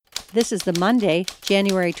This is the Monday,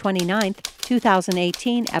 January 29th,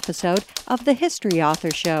 2018 episode of The History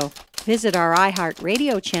Author Show. Visit our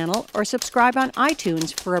iHeartRadio channel or subscribe on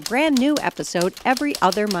iTunes for a brand new episode every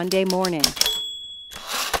other Monday morning.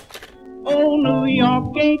 Oh, New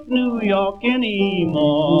York ain't New York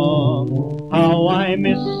anymore. How I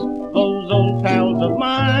miss those old pals of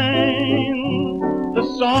mine. The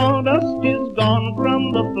sawdust is gone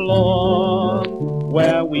from the floor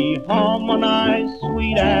where we harmonize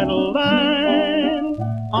Sweet Adeline.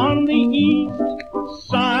 On the east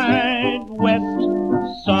side, west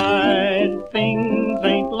side, things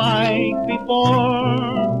ain't like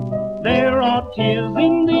before. There are tears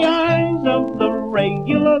in the eyes of the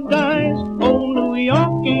regular guys. Oh, New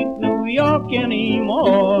York ain't New York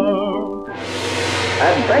anymore.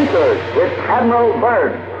 Adventures with Admiral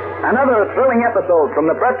Byrd. Another thrilling episode from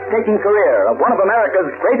the breathtaking career of one of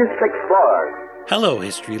America's greatest explorers. Hello,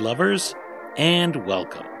 history lovers, and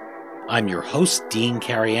welcome. I'm your host, Dean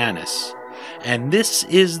Karayanis, and this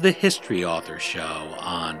is the History Author Show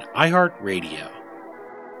on iHeartRadio.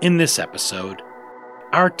 In this episode,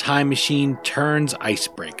 our time machine turns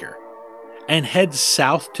icebreaker and heads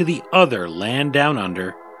south to the other land down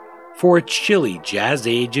under for a chilly Jazz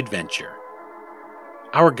Age adventure.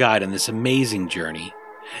 Our guide on this amazing journey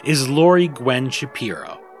is Lori Gwen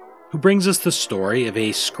Shapiro, who brings us the story of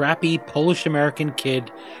a scrappy Polish-American kid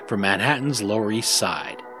from Manhattan's Lower East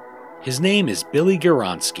Side. His name is Billy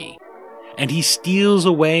Gawronski, and he steals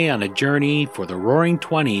away on a journey for the Roaring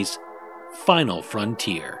Twenties' final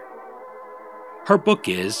frontier. Her book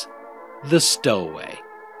is The Stowaway,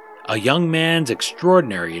 a young man's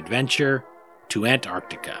extraordinary adventure to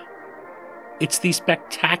Antarctica. It's the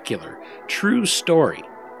spectacular, true story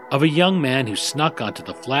of a young man who snuck onto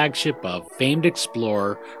the flagship of famed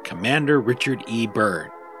explorer Commander Richard E. Byrd,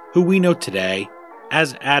 who we know today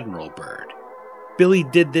as Admiral Byrd. Billy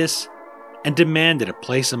did this and demanded a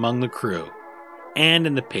place among the crew and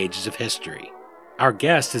in the pages of history. Our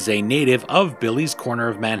guest is a native of Billy's corner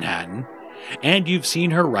of Manhattan, and you've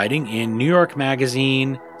seen her writing in New York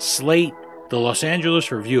Magazine, Slate, the Los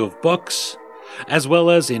Angeles Review of Books, as well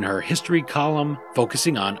as in her history column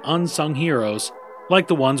focusing on unsung heroes like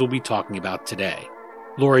the ones we'll be talking about today.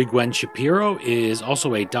 Lori Gwen Shapiro is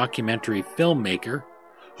also a documentary filmmaker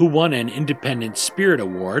who won an Independent Spirit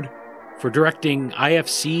Award for directing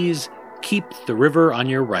IFC's Keep the River on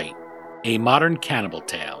Your Right, a modern cannibal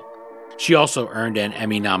tale. She also earned an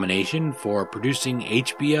Emmy nomination for producing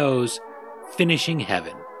HBO's Finishing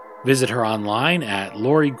Heaven. Visit her online at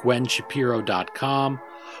LoriGwenShapiro.com,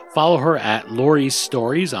 follow her at Lori's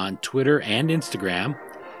Stories on Twitter and Instagram,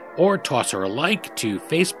 or toss her a like to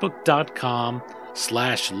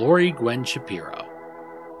Facebook.com/Lori Gwen Shapiro.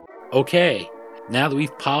 Okay, now that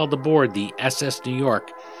we've piled aboard the SS New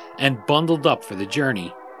York and bundled up for the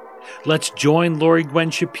journey, let's join Lori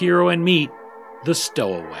Gwen Shapiro and meet the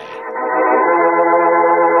Stowaway.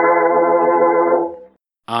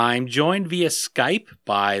 I'm joined via Skype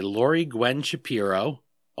by Lori Gwen Shapiro,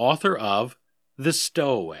 author of The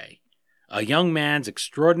Stowaway, a young man's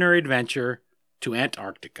extraordinary adventure to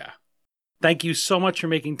Antarctica. Thank you so much for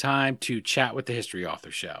making time to chat with the History Author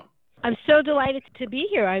Show. I'm so delighted to be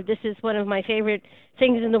here. This is one of my favorite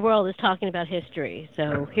things in the world is talking about history.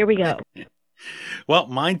 So here we go. Well,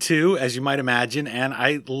 mine too, as you might imagine, and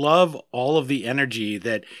I love all of the energy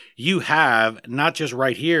that you have, not just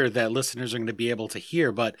right here that listeners are going to be able to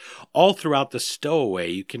hear, but all throughout the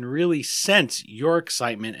Stowaway. You can really sense your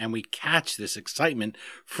excitement, and we catch this excitement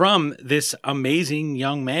from this amazing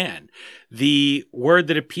young man. The word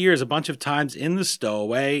that appears a bunch of times in the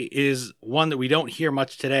Stowaway is one that we don't hear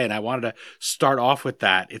much today, and I wanted to start off with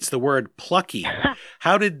that. It's the word plucky.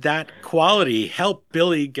 How did that quality help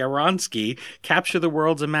Billy Gawronski capture the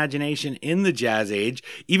world's imagination in the Jazz Age,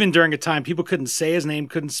 even during a time people couldn't say his name,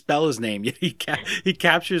 couldn't spell his name? Yet he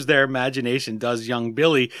captures their imagination, does young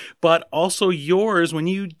Billy, but also yours when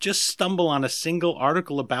you just stumble on a single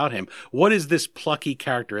article about him. What is this plucky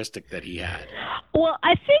characteristic that he had? Well,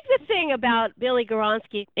 I think the thing about Billy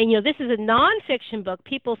Gawronski, and this is a nonfiction book.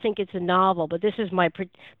 People think it's a novel, but this is my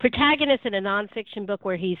protagonist in a nonfiction book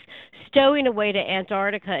where he's stowing away to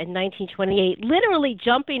Antarctica in 1928, literally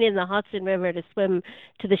jumping in the Hudson River to swim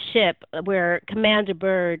to the ship where Commander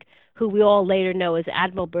Byrd, who we all later know as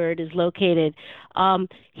Admiral Byrd, is located.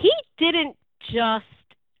 He didn't just,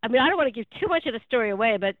 I don't want to give too much of the story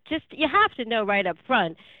away, but just you have to know right up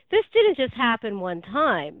front, this didn't just happen one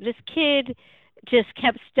time. This kid just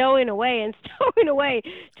kept stowing away and stowing away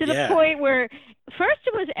to the Yeah. point where first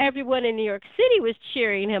it was everyone in New York City was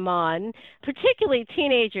cheering him on, particularly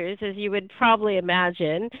teenagers, as you would probably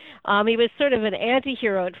imagine. He was sort of an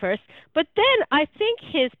anti-hero at first, but then I think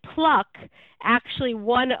his pluck actually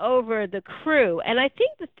won over the crew. And I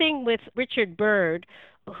think the thing with Richard Byrd,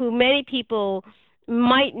 who many people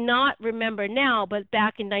might not remember now, but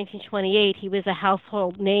back in 1928, he was a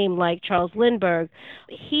household name like Charles Lindbergh.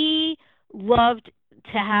 He loved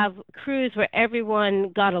to have crews where everyone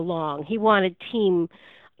got along. He wanted team.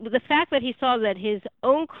 The fact that he saw that his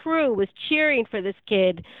own crew was cheering for this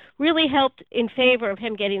kid really helped in favor of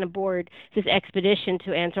him getting aboard this expedition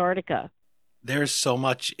to Antarctica. There's so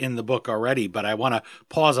much in the book already, but I want to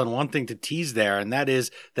pause on one thing to tease there, and that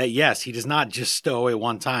is that, yes, he does not just stow away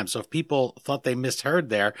one time. So if people thought they misheard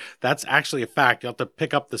there, that's actually a fact. You'll have to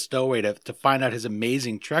pick up the stowaway to find out his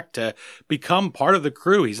amazing trek to become part of the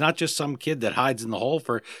crew. He's not just some kid that hides in the hole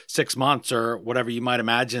for 6 months or whatever you might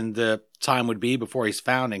imagine the time would be before he's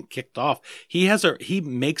found and kicked off. He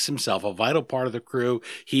makes himself a vital part of the crew.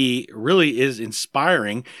 He really is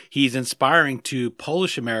inspiring. He's inspiring to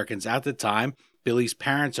Polish Americans at the time. Billy's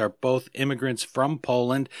parents are both immigrants from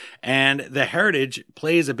Poland, and the heritage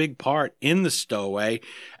plays a big part in the stowaway.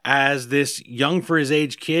 As this young for his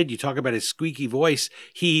age kid, you talk about his squeaky voice,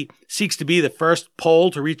 he seeks to be the first Pole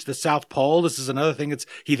to reach the South Pole. This is another thing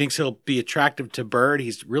he thinks he'll be attractive to Byrd.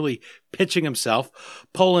 He's really pitching himself.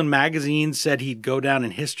 Poland magazine said he'd go down in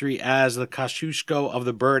history as the Kosciuszko of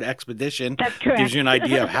the Byrd expedition. That's correct. Gives you an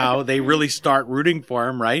idea of how they really start rooting for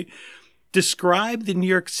him, right? Describe the New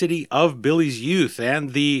York City of Billy's youth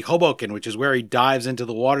and the Hoboken, which is where he dives into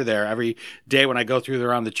the water there. Every day when I go through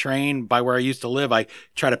there on the train by where I used to live, I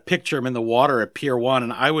try to picture him in the water at Pier 1,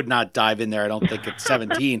 and I would not dive in there, I don't think, at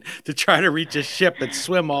 17 to try to reach a ship and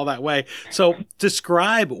swim all that way. So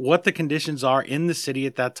describe what the conditions are in the city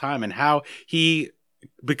at that time and how he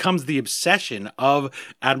becomes the obsession of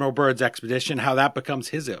Admiral Byrd's expedition, how that becomes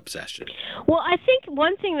his obsession. Well, I think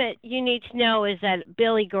one thing that you need to know is that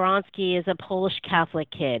Billy Guronsky is a Polish Catholic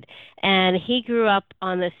kid, and he grew up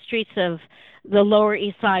on the streets of the Lower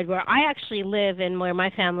East Side, where I actually live and where my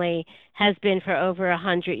family has been for over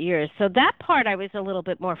 100 years. So that part I was a little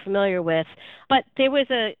bit more familiar with. But there was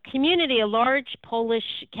a community, a large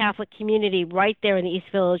Polish Catholic community right there in the East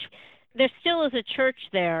Village. There still is a church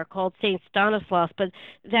there called St. Stanislaus, but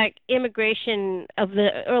that immigration of the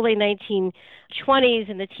early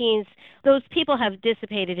 1920s and the teens, those people have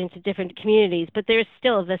dissipated into different communities, but there's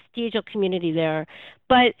still a vestigial community there.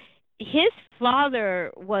 But his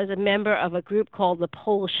father was a member of a group called the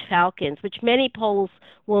Polish Falcons, which many Poles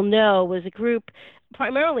will know was a group,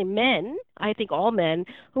 primarily men, I think all men,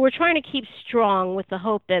 who were trying to keep strong with the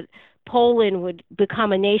hope that Poland would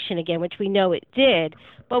become a nation again, which we know it did.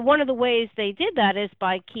 But one of the ways they did that is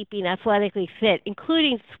by keeping athletically fit,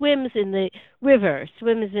 including swims in the river,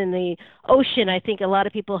 swims in the ocean. I think a lot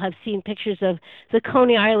of people have seen pictures of the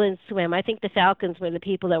Coney Island swim. I think the Falcons were the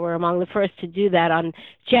people that were among the first to do that on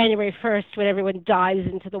January 1st when everyone dives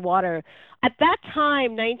into the water. At that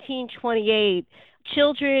time, 1928,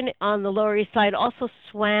 children on the Lower East Side also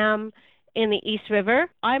swam in the East River.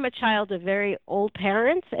 I'm a child of very old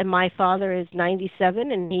parents, and my father is 97,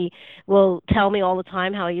 and he will tell me all the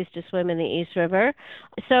time how he used to swim in the East River.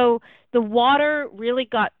 So the water really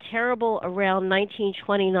got terrible around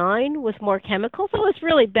 1929 with more chemicals. It was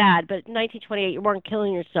really bad, but in 1928 you weren't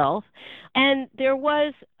killing yourself. And there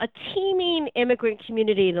was a teeming immigrant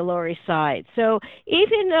community in the Lower East Side. So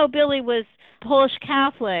even though Billy was Polish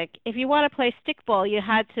Catholic, if you want to play stickball, you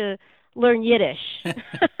had to learn Yiddish.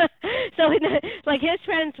 So like his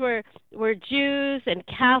friends were Jews and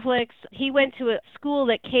Catholics. He went to a school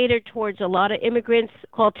that catered towards a lot of immigrants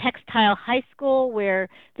called Textile High School, where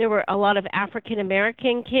there were a lot of African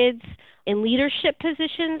American kids in leadership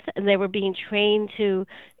positions, and they were being trained to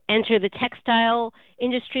enter the textile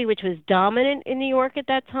industry, which was dominant in New York at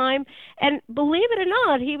that time. And believe it or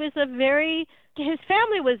not, his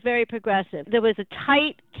family was very progressive. There was a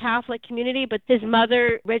tight Catholic community, but his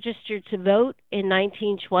mother registered to vote in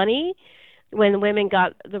 1920 when women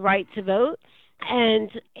got the right to vote. And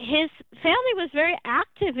his family was very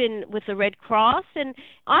active with the Red Cross, and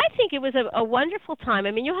I think it was a wonderful time.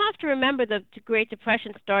 I mean, you have to remember the Great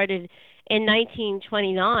Depression started in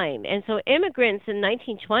 1929, and so immigrants in the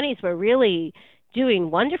 1920s were really doing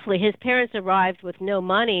wonderfully. His parents arrived with no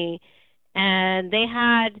money, and they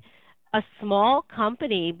had a small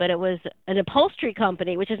company, but it was an upholstery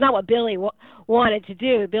company, which is not what Billy wanted to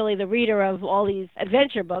do. Billy, the reader of all these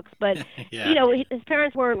adventure books, but Yeah. you know, his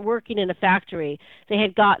parents weren't working in a factory. They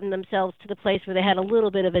had gotten themselves to the place where they had a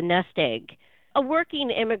little bit of a nest egg. a working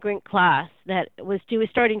immigrant class that was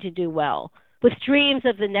starting to do well, with dreams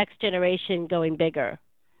of the next generation going bigger.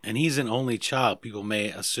 And he's an only child. People may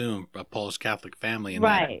assume a Polish Catholic family in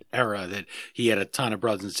Right. that era that he had a ton of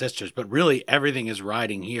brothers and sisters, but really everything is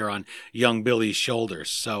riding here on young Billy's shoulders.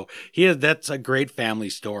 So that's a great family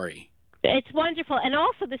story. It's wonderful. And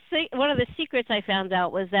also one of the secrets I found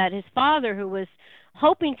out was that his father, who was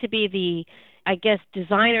hoping to be the, I guess,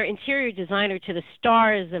 interior designer to the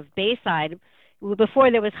stars of Bayside, before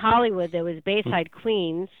there was Hollywood, there was Bayside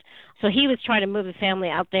Queens. So he was trying to move the family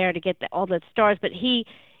out there to get all the stars, but he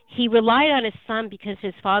relied on his son because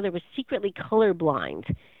his father was secretly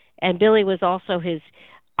colorblind, and Billy was also his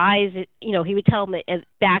eyes. He would tell him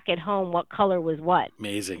back at home what color was what.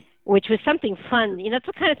 Amazing. Which was something fun. That's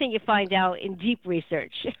the kind of thing you find out in deep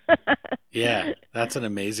research. Yeah, that's an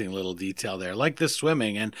amazing little detail there. Like the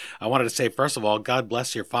swimming. And I wanted to say, first of all, God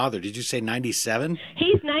bless your father. Did you say 97?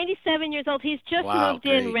 He's 97 years old. He's just moved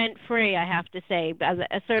in rent-free, I have to say, as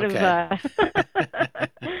a sort of...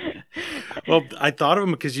 Well, I thought of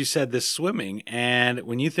him because you said this swimming. And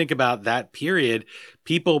when you think about that period,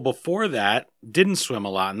 people before that didn't swim a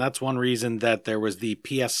lot. And that's one reason that there was the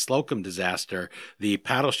P.S. Slocum disaster, the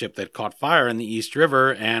paddle ship that caught fire in the East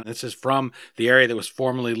River. And this is from the area that was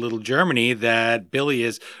formerly Little Germany that Billy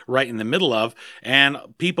is right in the middle of. And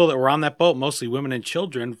people that were on that boat, mostly women and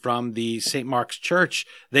children from the St. Mark's Church,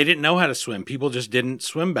 they didn't know how to swim. People just didn't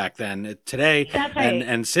swim back then. Today, that's right.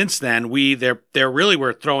 and since then, they really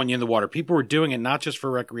were throwing you in the water. People were doing it not just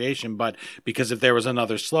for recreation, but because if there was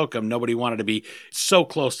another Slocum, nobody wanted to be so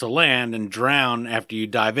close to land and drown after you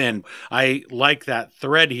dive in. I like that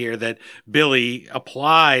thread here that Billy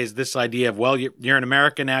applies this idea of, well, you're in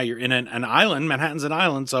America now, you're in an island, Manhattan's an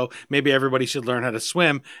island, so maybe everybody should learn how to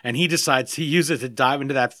swim. And he decides to use it to dive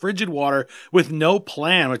into that frigid water with no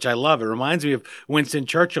plan, which I love. It reminds me of Winston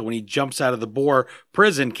Churchill when he jumps out of the Boer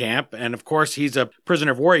prison camp. And of course, he's a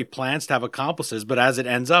prisoner of war. He plans to have accomplices, but as it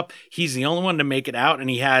ends up, he's the only one to make it out. And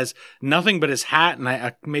he has nothing but his hat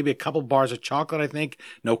and maybe a couple bars of chocolate, I think.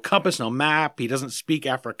 No compass, no map. He doesn't speak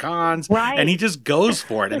Afrikaans. Right. And he just goes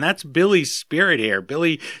for it. And that's Billy's spirit here.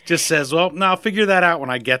 Billy just says, well, no, I'll figure that out when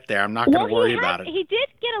I get there. I'm not going to worry about it. He did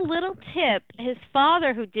get a little tip. His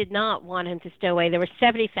father, who did not want him to stow away, there were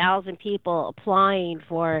 70,000 people applying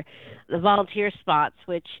for the volunteer spots,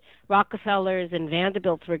 which Rockefellers and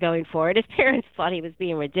Vanderbilts were going for it. His parents thought he was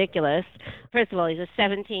being ridiculous. First of all, he's a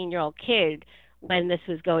 17-year-old kid when this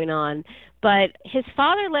was going on. But his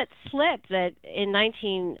father let slip that in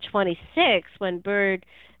 1926, when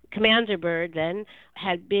Commander Byrd then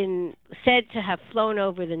had been said to have flown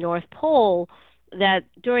over the North Pole, that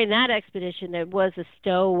during that expedition there was a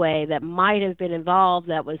stowaway that might have been involved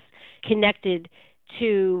that was connected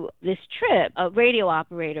to this trip, a radio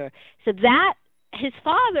operator. So that his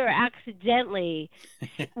father accidentally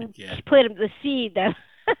put the seed that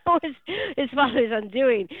was his father's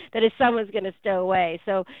undoing, that his son was going to stow away.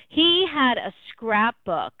 So he had a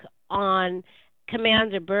scrapbook on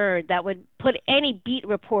Commander Byrd that would put any beat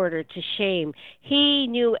reporter to shame. He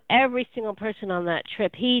knew every single person on that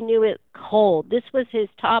trip. He knew it cold. This was his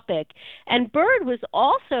topic. And Byrd was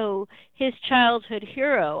also his childhood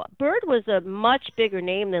hero. Byrd was a much bigger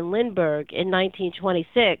name than Lindbergh in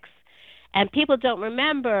 1926. And people don't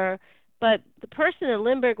remember, but the person that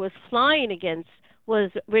Lindbergh was flying against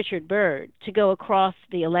was Richard Byrd to go across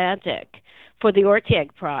the Atlantic for the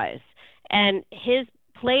Orteig Prize. And his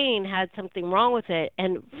plane had something wrong with it,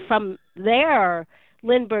 and from there,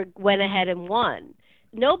 Lindbergh went ahead and won.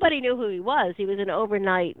 Nobody knew who he was. He was an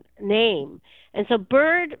overnight name. And so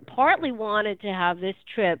Byrd partly wanted to have this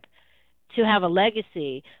trip to have a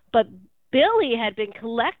legacy, but Billy had been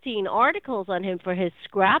collecting articles on him for his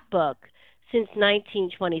scrapbook since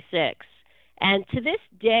 1926. And to this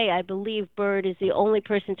day, I believe Byrd is the only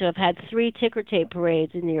person to have had 3 ticker tape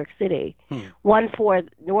parades in New York City. One for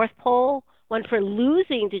North Pole, one for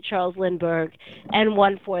losing to Charles Lindbergh, and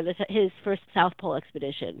one for his first South Pole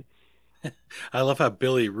expedition. I love how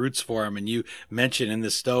Billy roots for him, and you mentioned in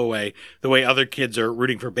the stowaway the way other kids are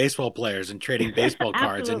rooting for baseball players and trading baseball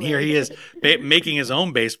cards, and here he is making his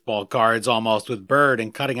own baseball cards almost with Byrd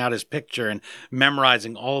and cutting out his picture and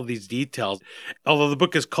memorizing all of these details. Although the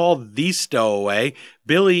book is called The Stowaway,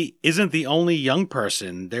 Billy isn't the only young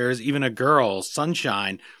person. There's even a girl,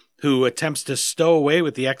 Sunshine, who attempts to stow away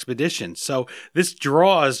with the expedition. So this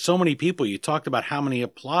draws so many people. You talked about how many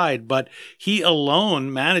applied, but he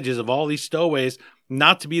alone manages, of all these stowaways,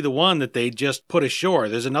 not to be the one that they just put ashore.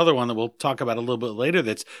 There's another one that we'll talk about a little bit later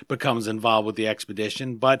that's becomes involved with the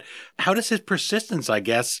expedition. But how does his persistence, I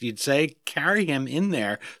guess you'd say, carry him in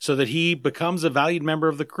there so that he becomes a valued member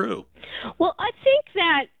of the crew? Well, I think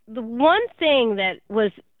that the one thing that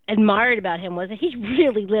was admired about him was that he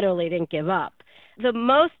really literally didn't give up. The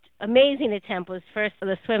most amazing attempt was first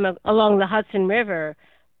the swim along the Hudson River,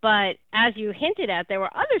 but as you hinted at, there were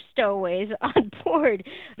other stowaways on board.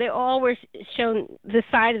 They all were shown the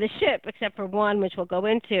side of the ship, except for one, which we'll go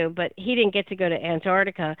into, but he didn't get to go to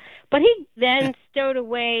Antarctica. But he then stowed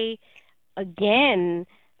away again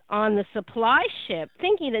on the supply ship,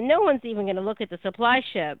 thinking that no one's even going to look at the supply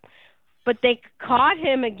ship. But they caught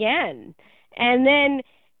him again. And then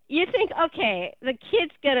you think, okay, the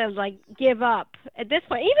kid's going to, give up at this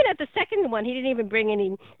point. Even at the second one, he didn't even bring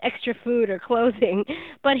any extra food or clothing.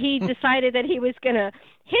 But he decided that he was going to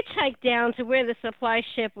hitchhike down to where the supply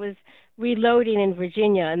ship was reloading in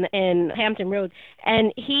Virginia and Hampton Roads.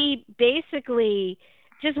 And he basically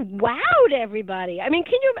just wowed everybody. I mean,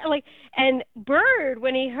 can you, and Byrd,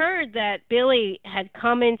 when he heard that Billy had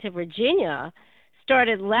come into Virginia,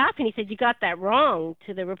 started laughing. He said, "You got that wrong,"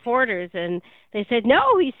 to the reporters, and they said,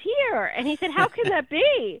 "No, he's here." And he said, "How can that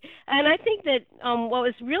be?" And I think that what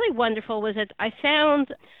was really wonderful was that I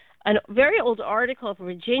found a very old article from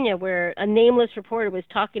Virginia where a nameless reporter was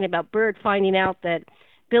talking about Byrd finding out that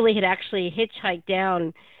Billy had actually hitchhiked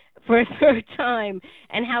down for a third time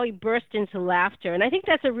and how he burst into laughter. And I think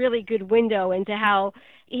that's a really good window into how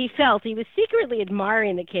he felt. He was secretly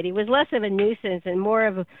admiring the kid. He was less of a nuisance and more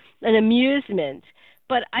of an amusement.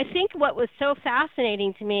 But I think what was so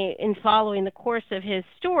fascinating to me in following the course of his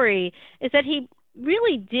story is that he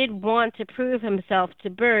really did want to prove himself to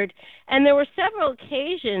Byrd. And there were several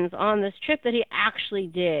occasions on this trip that he actually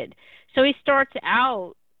did. So he starts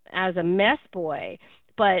out as a mess boy,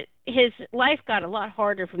 but his life got a lot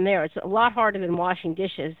harder from there. It's a lot harder than washing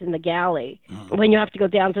dishes in the galley when you have to go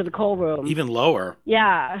down to the coal room. Even lower.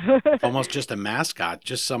 Yeah. Almost just a mascot,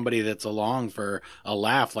 just somebody that's along for a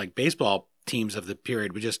laugh, like baseball teams of the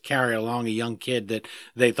period would just carry along a young kid that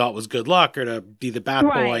they thought was good luck or to be the bat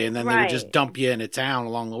boy, and then they would just dump you in a town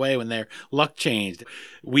along the way when their luck changed.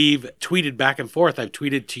 We've tweeted back and forth. I've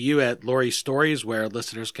tweeted to you at Lori Stories, where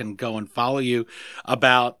listeners can go and follow you,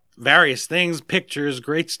 about various things, pictures,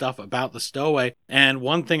 great stuff about the stowaway. And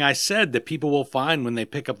one thing I said that people will find when they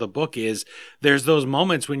pick up the book is there's those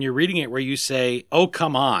moments when you're reading it where you say, "Oh,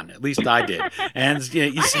 come on." At least I did. And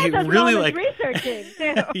you say really researching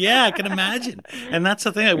too. Yeah, I can imagine. And that's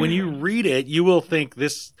the thing. When you read it, you will think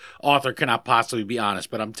this author cannot possibly be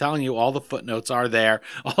honest. But I'm telling you, all the footnotes are there.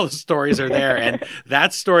 All the stories are there. And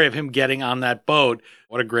that story of him getting on that boat,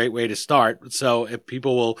 what a great way to start. So if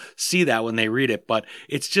people will see that when they read it, but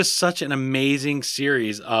it's just such an amazing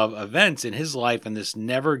series of events in his life and this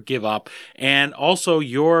never give up. And also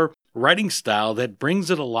your writing style that brings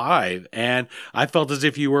it alive. And I felt as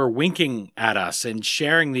if you were winking at us and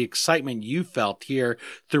sharing the excitement you felt here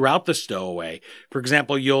throughout the stowaway. For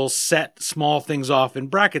example, you'll set small things off in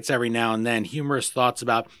brackets every now and then, humorous thoughts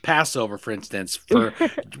about Passover, for instance, for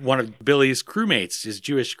one of Billy's crewmates, his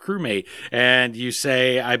Jewish crewmate. And you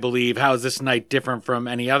say, "I believe, how is this night different from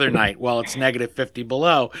any other night?" Well, it's -50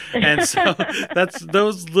 below. And so that's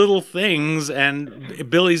those little things. And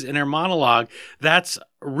Billy's inner monologue, that's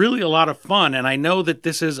really a lot of fun. And I know that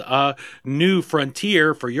this is a new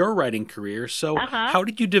frontier for your writing career. So how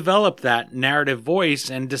did you develop that narrative voice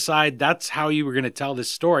and decide that's how you were going to tell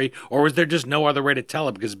this story? Or was there just no other way to tell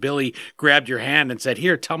it because Billy grabbed your hand and said,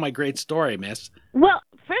 "Here, tell my great story, miss"? Well,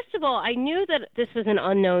 first of all, I knew that this was an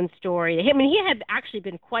unknown story. I mean, he had actually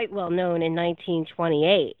been quite well known in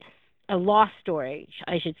 1928, a lost story,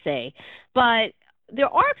 I should say. But there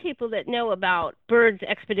are people that know about Byrd's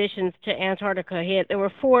expeditions to Antarctica. There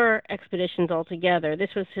were 4 expeditions altogether.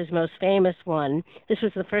 This was his most famous one. This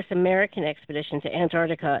was the first American expedition to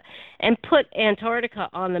Antarctica and put Antarctica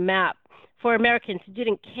on the map for Americans who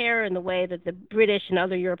didn't care in the way that the British and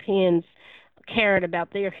other Europeans cared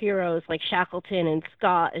about their heroes like Shackleton and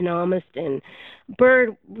Scott and Amundsen.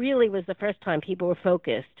 Byrd really was the first time people were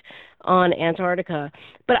focused on Antarctica.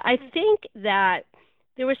 But I think that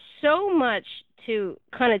there was so much to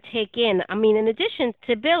kind of take in. I mean, in addition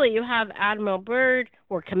to Billy, you have Admiral Byrd,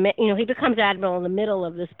 he becomes admiral in the middle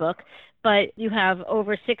of this book, but you have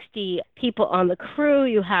over 60 people on the crew,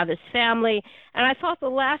 you have his family, and I thought the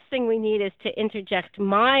last thing we need is to interject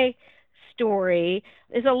my story.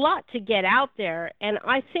 There's a lot to get out there, and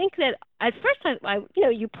I think that at first,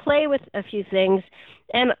 you play with a few things,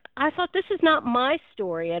 and I thought this is not my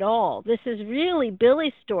story at all. This is really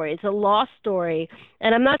Billy's story. It's a lost story,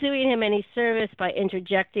 and I'm not doing him any service by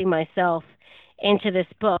interjecting myself into this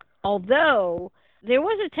book. Although there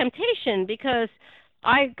was a temptation because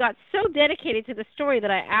I got so dedicated to the story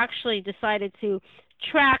that I actually decided to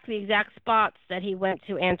track the exact spots that he went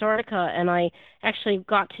to Antarctica, and I actually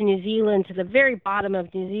got to New Zealand, to the very bottom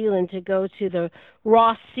of New Zealand, to go to the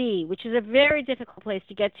Ross Sea, which is a very difficult place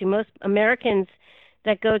to get to. Most Americans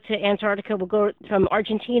that go to Antarctica will go from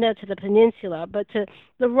Argentina to the peninsula, but to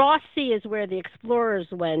the Ross Sea is where the explorers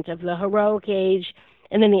went of the heroic age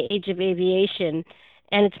and then the age of aviation.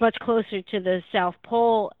 And it's much closer to the South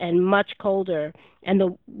Pole and much colder, and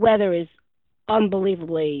the weather is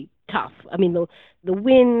unbelievably tough. I mean, the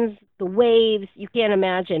winds, the waves, you can't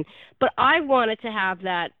imagine. But I wanted to have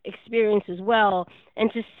that experience as well,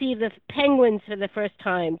 and to see the penguins for the first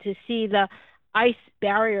time, to see the ice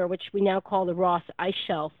barrier, which we now call the Ross Ice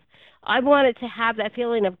Shelf. I wanted to have that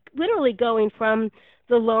feeling of literally going from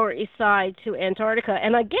the Lower East Side to Antarctica.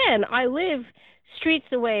 And again, I live streets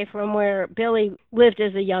away from where Billy lived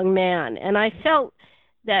as a young man, and I felt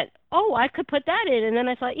that, oh, I could put that in. And then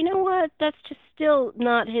I thought, you know what, that's just still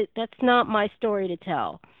not that's not my story to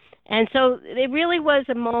tell. And so it really was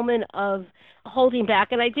a moment of holding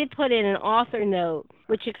back. And I did put in an author note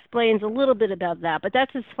which explains a little bit about that, but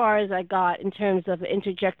that's as far as I got in terms of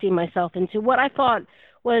interjecting myself into what I thought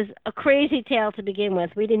was a crazy tale to begin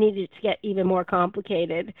with. We didn't need it to get even more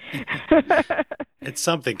complicated. It's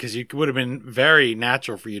something, because it would have been very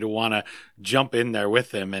natural for you to want to jump in there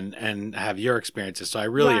with him and have your experiences. So I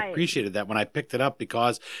really appreciated that when I picked it up,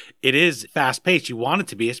 because it is fast paced. You want it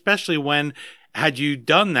to be, especially when, had you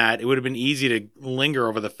done that, it would have been easy to linger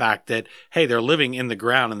over the fact that, hey, they're living in the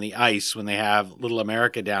ground in the ice when they have Little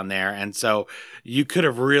America down there. And so you could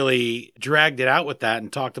have really dragged it out with that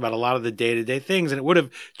and talked about a lot of the day-to-day things, and it would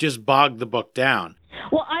have just bogged the book down.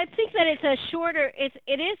 Well, I think that it's a shorter, it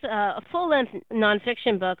is a full-length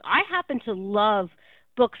nonfiction book. I happen to love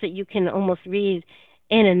books that you can almost read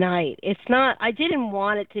in a night. It's not, I didn't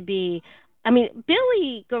want it to be, I mean,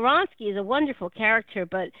 Billy Guronsky is a wonderful character,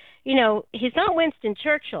 but, you know, he's not Winston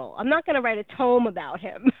Churchill. I'm not going to write a tome about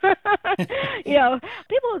him. You know,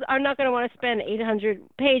 people are not going to want to spend 800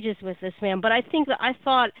 pages with this man, but I think that I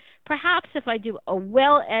thought perhaps if I do a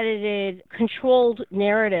well-edited, controlled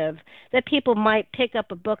narrative, that people might pick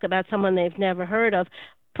up a book about someone they've never heard of.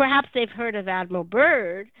 Perhaps they've heard of Admiral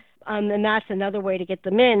Byrd, and that's another way to get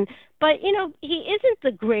them in. But, you know, he isn't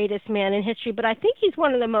the greatest man in history, but I think he's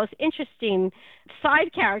one of the most interesting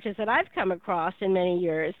side characters that I've come across in many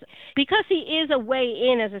years. Because he is a way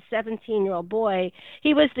in as a 17-year-old boy,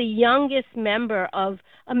 he was the youngest member of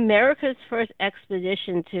America's first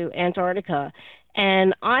expedition to Antarctica.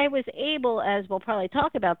 And I was able, as we'll probably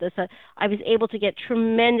talk about this, I was able to get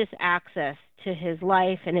tremendous access to his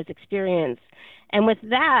life and his experience. And with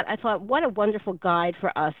that, I thought, what a wonderful guide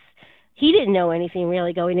for us. He didn't know anything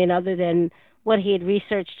really going in other than what he had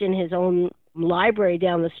researched in his own library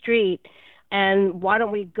down the street. And why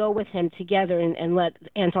don't we go with him together and let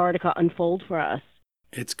Antarctica unfold for us?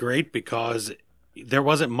 It's great because there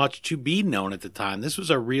wasn't much to be known at the time. This was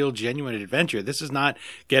a real, genuine adventure. This is not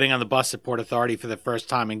getting on the bus at Port Authority for the first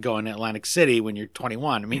time and going to Atlantic City when you're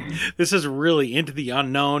 21. I mean, this is really into the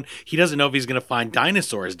unknown. He doesn't know if he's going to find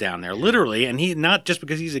dinosaurs down there, literally. And he, not just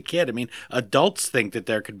because he's a kid. I mean, adults think that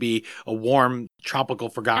there could be a warm, tropical,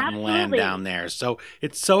 forgotten land down there. So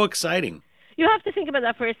it's so exciting. You have to think about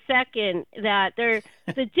that for a second, that the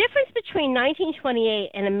difference between 1928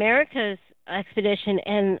 and America's expedition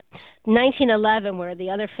and 1911, where the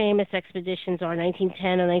other famous expeditions are,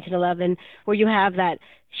 1910 and 1911, where you have that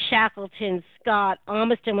Shackleton, Scott.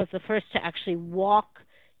 Amundsen was the first to actually walk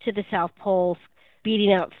to the South Pole,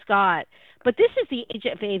 beating out Scott. But this is the age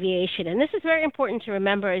of aviation, and this is very important to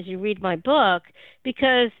remember as you read my book,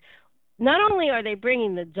 because not only are they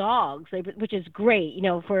bringing the dogs, which is great, you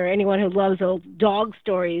know, for anyone who loves old dog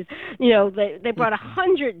stories, you know, they brought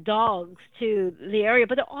 100 dogs to the area,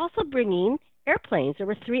 but they're also bringing airplanes. There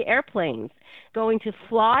were 3 airplanes going to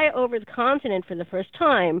fly over the continent for the first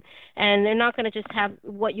time, and they're not going to just have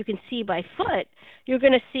what you can see by foot. You're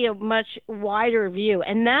going to see a much wider view,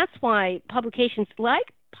 and that's why publications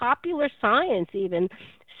like Popular Science even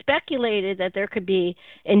speculated that there could be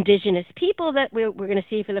indigenous people that we're going to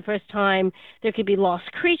see for the first time. There could be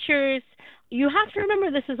lost creatures. You have to remember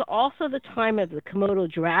this is also the time of the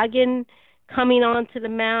Komodo dragon coming onto the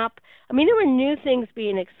map. I mean, there were new things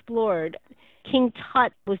being explored. King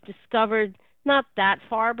Tut was discovered not that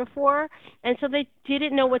far before, and so they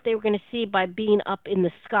didn't know what they were going to see by being up in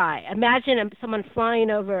the sky. Imagine someone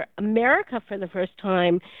flying over America for the first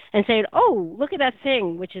time and saying, oh, look at that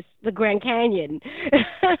thing, which is the Grand Canyon.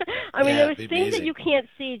 I mean, there was things that you can't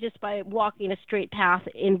see just by walking a straight path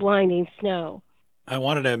in blinding snow. I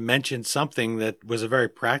wanted to mention something that was a very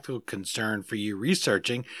practical concern for you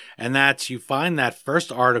researching, and that's you find that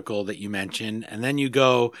first article that you mentioned, and then you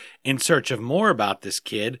go in search of more about this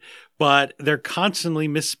kid, but they're constantly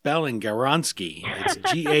misspelling Garonsky. It's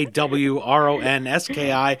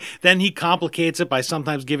Gawronski. Then he complicates it by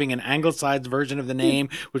sometimes giving an anglicized version of the name,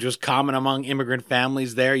 which was common among immigrant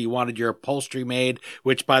families there. You wanted your upholstery made,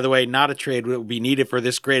 which, by the way, not a trade would be needed for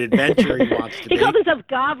this great adventure he wants to He be. called himself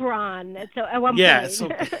Gavron. So at one Yeah. point. So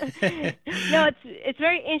No, it's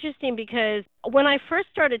very interesting because when I first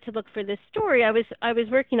started to look for this story, I was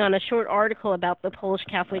working on a short article about the Polish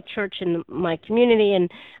Catholic Church in my community, and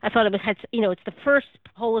I thought it's the first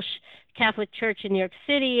Polish Catholic church in New York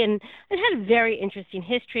City, and it had a very interesting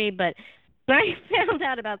history. But when I found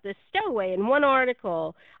out about this stowaway in one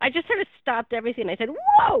article, I just sort of stopped everything. I said,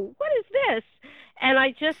 "Whoa, what is this?" And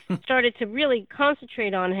I just started to really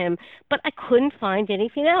concentrate on him, but I couldn't find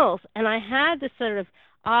anything else. And I had this sort of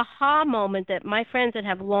aha moment that my friends that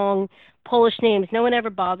have long Polish names, no one ever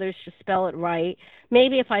bothers to spell it right.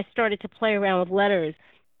 Maybe if I started to play around with letters,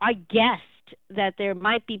 I guessed that there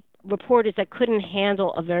might be reporters that couldn't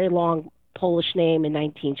handle a very long Polish name in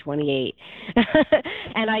 1928.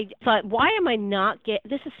 And I thought, why am I not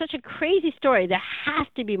this is such a crazy story. There has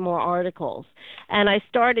to be more articles. And I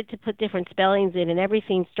started to put different spellings in, and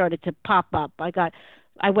everything started to pop up.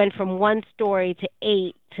 I went from one story to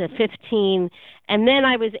 8 to 15, and then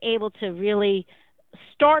I was able to really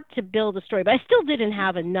start to build a story, but I still didn't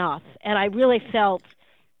have enough. And I really felt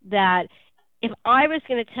that if I was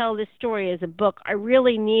going to tell this story as a book, I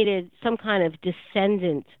really needed some kind of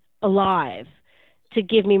descendant alive to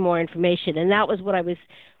give me more information. And that was what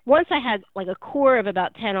once I had like a core of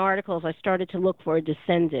about 10 articles, I started to look for a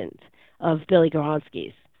descendant of Billy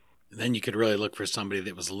Garonsky's. Then you could really look for somebody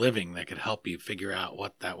that was living that could help you figure out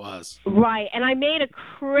what that was. Right. And I made a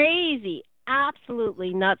crazy,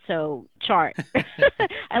 absolutely nutso chart.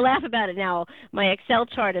 I laugh about it now. My Excel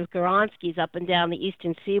chart of Garonsky's up and down the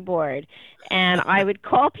Eastern Seaboard. And I would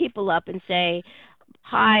call people up and say,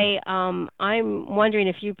 "Hi, I'm wondering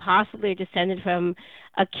if you possibly are descended from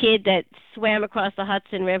a kid that swam across the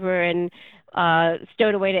Hudson River and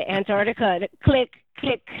stowed away to Antarctica." And click,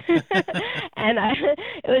 click. And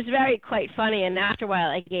it was quite funny. And after a while,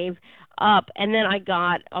 I gave up. And then I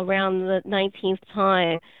got around the 19th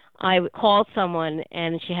time, I called someone,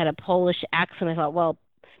 and she had a Polish accent. I thought, well,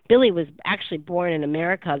 Billy was actually born in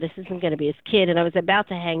America. This isn't going to be his kid. And I was about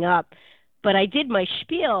to hang up, but I did my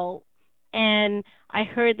spiel, and I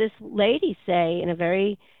heard this lady say in a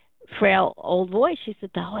very frail old voice, she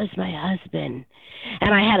said, "That was my husband."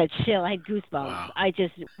 And I had a chill. I had goosebumps. Wow.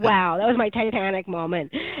 Wow, that was my Titanic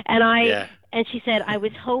moment. And and she said, "I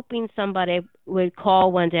was hoping somebody would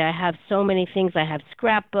call one day. I have so many things. I have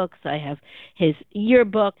scrapbooks. I have his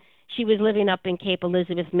yearbook." She was living up in Cape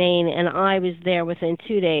Elizabeth, Maine, and I was there within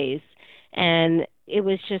 2 days. And it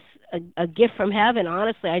was just a gift from heaven,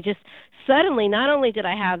 honestly. I just suddenly, not only did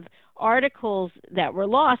I have articles that were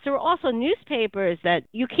lost, there were also newspapers that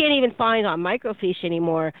you can't even find on microfiche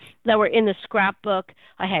anymore that were in the scrapbook.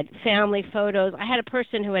 I had family photos. I had a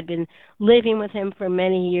person who had been living with him for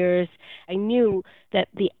many years. I knew that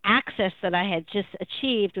the access that I had just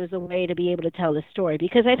achieved was a way to be able to tell the story,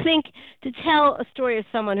 because I think to tell a story of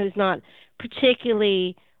someone who's not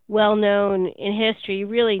particularly well known in history, you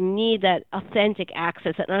really need that authentic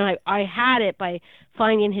access. And I had it by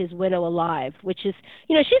finding his widow alive, which is,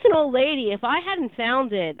 she's an old lady. If I hadn't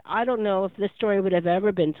found it, I don't know if this story would have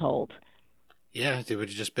ever been told. Yeah, it would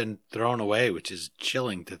have just been thrown away, which is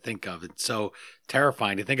chilling to think of. It's so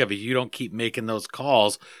terrifying to think of. If you don't keep making those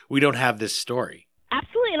calls, we don't have this story.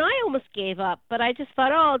 Absolutely, and I almost gave up, but I just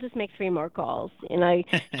thought, I'll just make 3 more calls, and I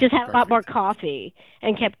just had a lot more coffee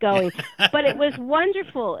and kept going. But it was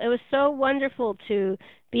wonderful. It was so wonderful to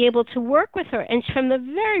be able to work with her, and from the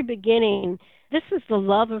very beginning, this was the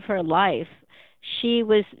love of her life. She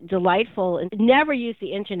was delightful and never used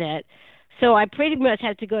the internet. So I pretty much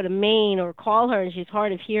had to go to Maine or call her, and she's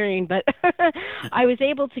hard of hearing. But I was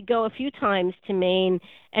able to go a few times to Maine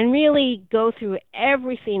and really go through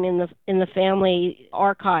everything in the family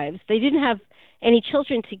archives. They didn't have any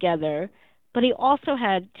children together, but he also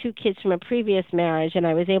had 2 kids from a previous marriage, and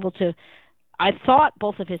I was able to. I thought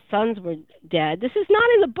both of his sons were dead. This is not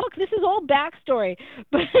in the book. This is all backstory.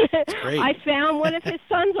 But I found one of his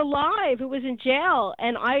sons alive who was in jail,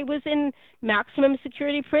 and I was in maximum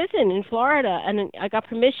security prison in Florida, and I got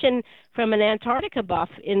permission from an Antarctica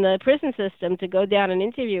buff in the prison system to go down and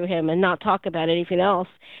interview him and not talk about anything else.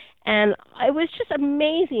 And it was just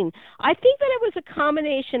amazing. I think that it was a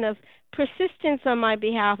combination of persistence on my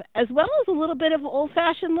behalf as well as a little bit of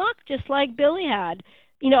old-fashioned luck, just like Billy had.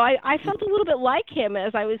 I felt a little bit like him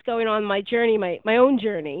as I was going on my journey, my own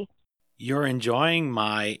journey. You're enjoying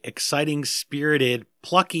my exciting, spirited,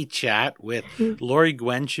 plucky chat with Lori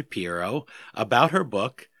Gwen Shapiro about her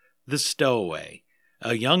book, The Stowaway,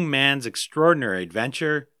 A Young Man's Extraordinary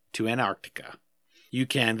Adventure to Antarctica. You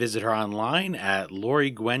can visit her online at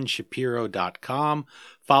LoriGwenShapiro.com,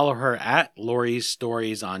 follow her at Lori's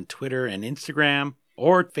Stories on Twitter and Instagram,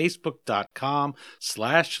 or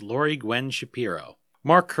Facebook.com/Lori Gwen Shapiro.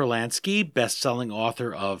 Mark Kurlansky, best-selling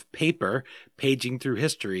author of Paper, Paging Through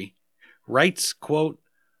History, writes, quote,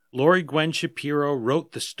 Lori Gwen Shapiro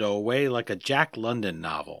wrote The Stowaway like a Jack London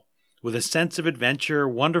novel, with a sense of adventure,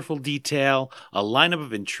 wonderful detail, a lineup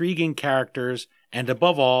of intriguing characters, and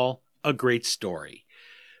above all, a great story.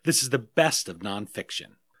 This is the best of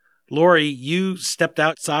nonfiction. Lori, you stepped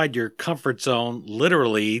outside your comfort zone,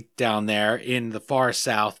 literally down there in the far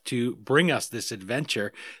south, to bring us this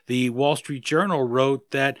adventure. The Wall Street Journal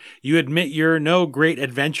wrote that you admit you're no great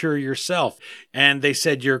adventurer yourself, and they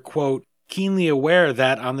said you're, quote, keenly aware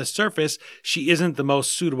that on the surface, she isn't the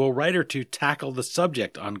most suitable writer to tackle the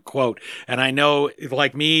subject, unquote. And I know,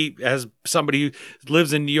 like me, as somebody who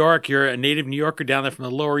lives in New York, you're a native New Yorker down there from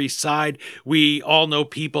the Lower East Side. We all know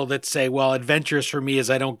people that say, well, adventurous for me is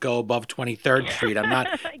I don't go above 23rd Street. I'm not...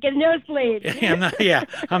 Get a nosebleed.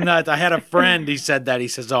 I'm not. I had a friend, he said that. He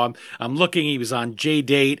says, I'm looking, he was on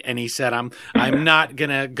JDate, and he said, I'm not going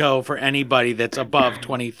to go for anybody that's above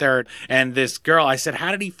 23rd. And this girl, I said,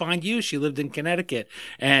 how did he find you? She lived in Connecticut.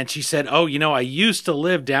 And she said, I used to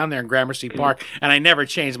live down there in Gramercy Park, and I never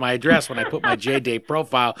changed my address when I put my JDate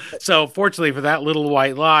profile. So fortunately for that little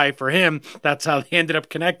white lie, for him, that's how they ended up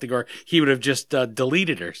connecting, or he would have just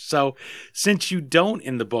deleted her. So since you don't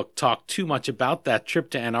in the book talk too much about that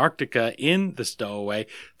trip to Antarctica in The Stowaway,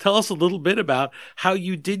 tell us a little bit about how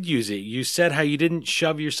you did use it. You said how you didn't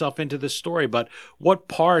shove yourself into the story, but what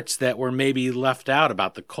parts that were maybe left out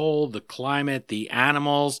about the cold, the climate, the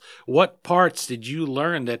animals, what parts did you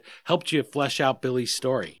learn that helped you flesh out Billy's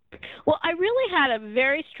story? Well, I really had a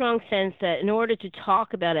very strong sense that in order to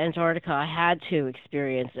talk about Antarctica, I had to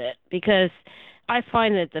experience it, because I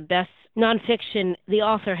find that the best nonfiction, the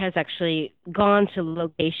author has actually gone to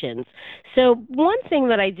locations. So one thing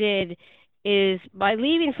that I did is by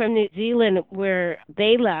leaving from New Zealand where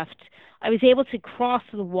they left, I was able to cross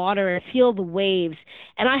the water and feel the waves.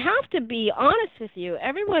 And I have to be honest with you,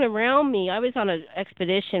 everyone around me, I was on an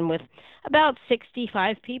expedition with about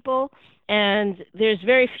 65 people, and there's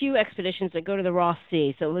very few expeditions that go to the Ross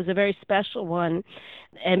Sea, so it was a very special one,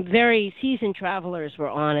 and very seasoned travelers were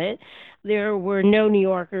on it. There were no New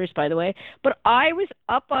Yorkers, by the way, but I was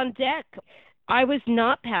up on deck. I was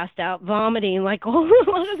not passed out vomiting like a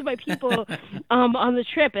lot of my people on the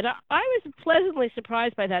trip. And I was pleasantly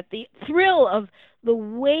surprised by that. The thrill of the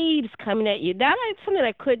waves coming at you, that's something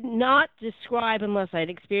I could not describe unless I'd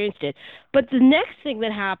experienced it. But the next thing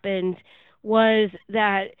that happened was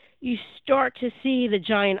that you start to see the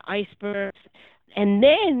giant icebergs, and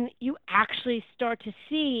then you actually start to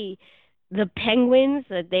see the penguins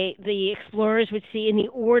that the explorers would see in the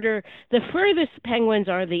order. The furthest penguins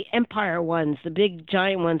are the Empire ones, the big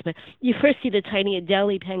giant ones, but you first see the tiny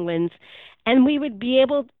Adelie penguins. And we would be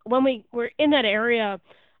able, when we were in that area,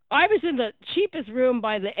 I was in the cheapest room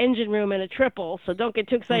by the engine room in a triple, so don't get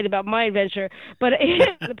too excited about my adventure. But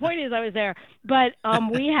the point is I was there. But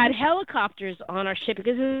we had helicopters on our ship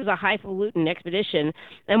because this was a highfalutin expedition,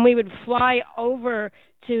 and we would fly over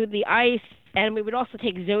to the ice, and we would also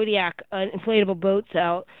take Zodiac inflatable boats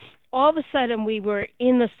out. All of a sudden, we were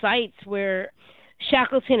in the sites where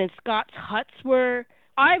Shackleton and Scott's huts were.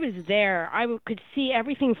 I was there. I could see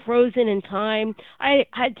everything frozen in time. I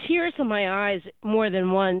had tears in my eyes more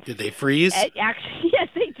than once. Did they freeze? Actually, yes,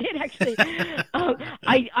 they did, actually.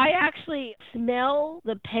 I actually smell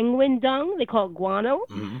the penguin dung. They call it guano.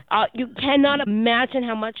 Mm-hmm. You cannot imagine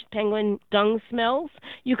how much penguin dung smells.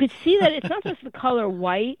 You could see that it's not just the color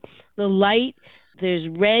white, the light, there's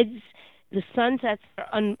reds. The sunsets are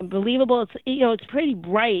unbelievable. It's pretty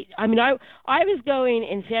bright. I mean, I was going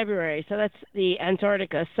in February, so that's the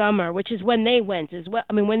Antarctica summer, which is when they went as well.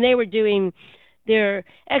 I mean, when they were doing their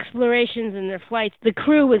explorations and their flights, the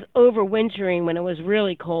crew was overwintering when it was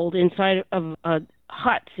really cold inside of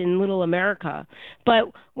huts in Little America.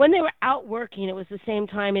 But when they were out working, it was the same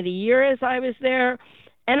time of the year as I was there,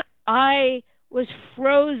 and I was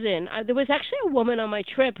frozen. There was actually a woman on my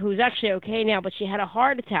trip who's actually okay now, but she had a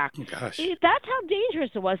heart attack. Oh, gosh. That's how dangerous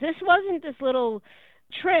it was. This wasn't this little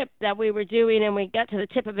trip that we were doing and we got to the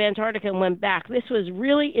tip of Antarctica and went back. This was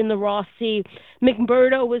really in the Ross Sea.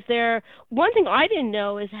 McMurdo was there. One thing I didn't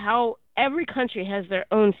know is how every country has their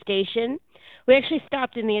own station. We actually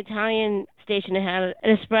stopped in the Italian station that had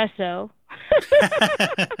an espresso.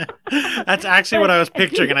 That's actually what I was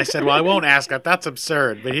picturing, and I said, well, I won't ask that. That's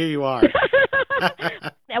absurd, but here you are.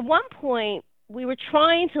 At one point, we were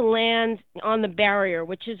trying to land on the barrier,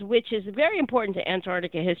 which is very important to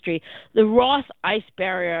Antarctica history. The Ross Ice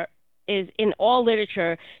Barrier is in all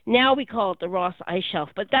literature. Now we call it the Ross Ice Shelf,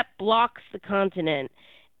 but that blocks the continent.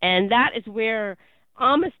 And that is where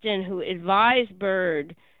Amundsen, who advised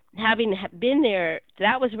Byrd, having been there,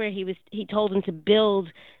 that was where he told him to build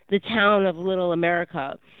the town of Little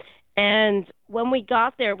America. And when we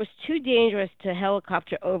got there, it was too dangerous to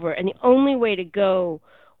helicopter over, and the only way to go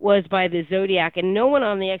was by the Zodiac, and no one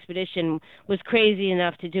on the expedition was crazy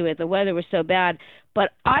enough to do it. The weather was so bad.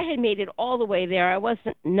 But I had made it all the way there. I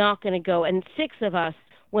wasn't not going to go. And 6 of us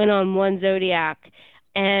went on one Zodiac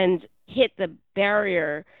and hit the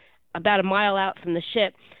barrier about a mile out from the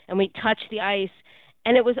ship, and we touched the ice.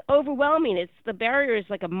 And it was overwhelming. The barrier is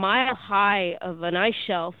like a mile high of an ice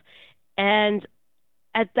shelf. And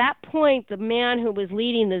at that point, the man who was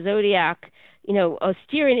leading the Zodiac,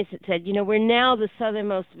 steering it, said, we're now the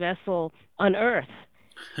southernmost vessel on Earth.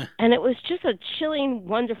 And it was just a chilling,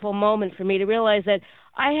 wonderful moment for me to realize that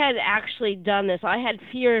I had actually done this. I had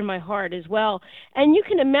fear in my heart as well. And you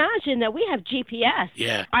can imagine that we have GPS.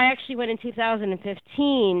 Yeah. I actually went in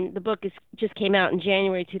 2015. The book just came out in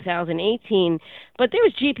January 2018. But there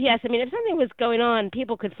was GPS. I mean, if something was going on,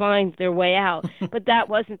 people could find their way out. But that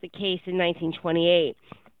wasn't the case in 1928.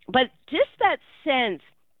 But just that sense,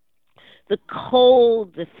 the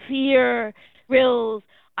cold, the fear, thrills,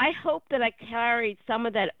 I hope that I carried some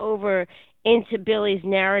of that over into Billy's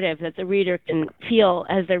narrative that the reader can feel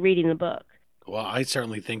as they're reading the book. Well, I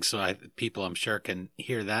certainly think so. People, I'm sure, can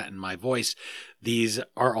hear that in my voice. These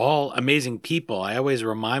are all amazing people. I always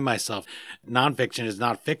remind myself, nonfiction is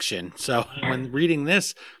not fiction. So when reading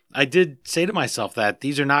this, I did say to myself that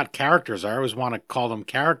these are not characters. I always want to call them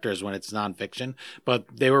characters when it's nonfiction, but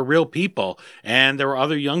they were real people. And there were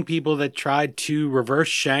other young people that tried to reverse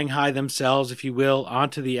Shanghai themselves, if you will,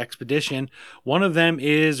 onto the expedition. One of them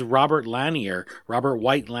is Robert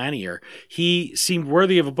White Lanier. He seemed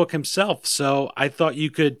worthy of a book himself, so I thought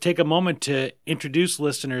you could take a moment to introduce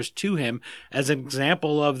listeners to him as an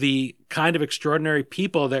example of the kind of extraordinary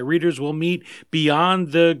people that readers will meet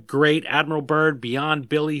beyond the great Admiral Byrd, beyond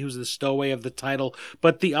Billy, who's the stowaway of the title,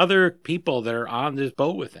 but the other people that are on this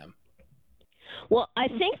boat with him. Well, I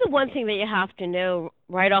think the one thing that you have to know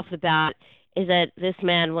right off the bat is that this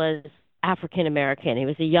man was African American. He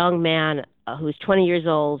was a young man who was 20 years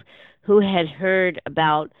old who had heard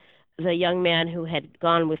about the young man who had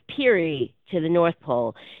gone with Peary to the North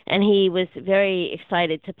Pole, and he was very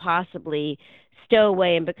excited to possibly stow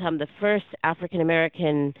away and become the first African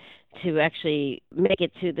American to actually make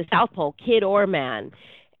it to the South Pole, kid or man.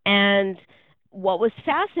 And what was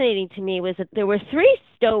fascinating to me was that there were 3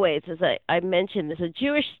 stowaways, as I mentioned. There's a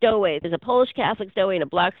Jewish stowaway, there's a Polish Catholic stowaway, and a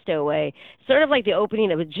black stowaway. Sort of like the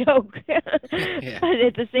opening of a joke. Yeah. But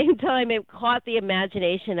at the same time, it caught the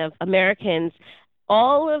imagination of Americans.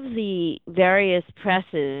 All of the various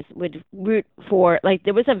presses would root for,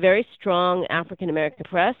 there was a very strong African American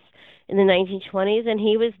press in the 1920s, and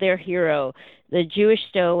he was their hero. The Jewish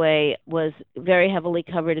stowaway was very heavily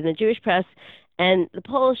covered in the Jewish press, and the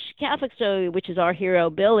Polish Catholic stowaway, which is our hero,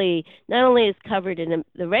 Billy, not only is covered in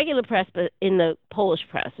the regular press, but in the Polish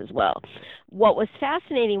press as well. What was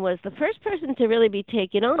fascinating was the first person to really be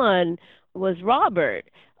taken on was Robert,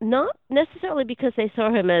 not necessarily because they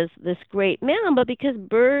saw him as this great man, but because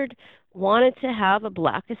Byrd wanted to have a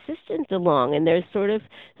black assistant along, and there's sort of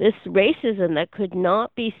this racism that could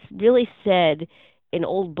not be really said in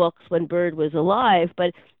old books when Byrd was alive,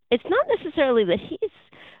 but it's not necessarily that he's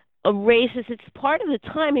a racist, it's part of the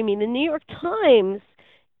time. I mean, the New York Times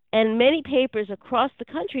and many papers across the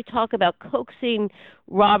country talk about coaxing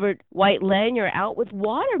Robert White Lanier out with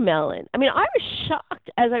watermelon. I mean, I was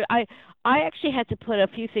shocked as I actually had to put a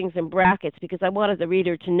few things in brackets because I wanted the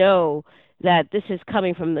reader to know that this is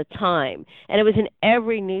coming from the time. And it was in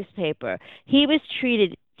every newspaper. He was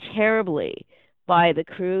treated terribly by the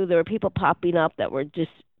crew. There were people popping up that were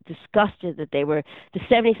just disgusted that they were the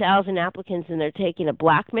 70,000 applicants and they're taking a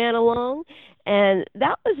black man along. And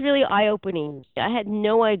that was really eye-opening. I had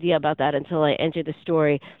no idea about that until I entered the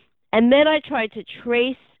story. And then I tried to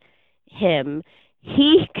trace him.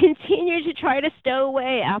 He continued to try to stow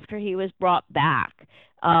away after he was brought back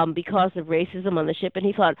because of racism on the ship. And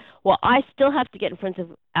he thought, well, I still have to get in front of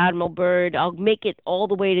Admiral Byrd. I'll make it all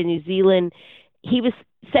the way to New Zealand. he was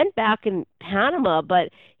sent back in Panama, but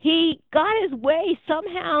he got his way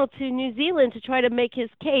somehow to New Zealand to try to make his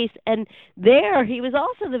case. And there he was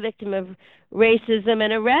also the victim of racism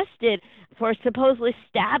and arrested for supposedly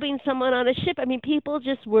stabbing someone on a ship. I mean, people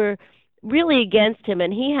just were really against him,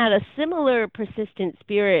 and he had a similar persistent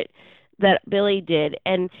spirit that Billy did.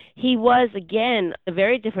 And he was, again, a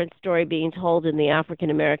very different story being told in the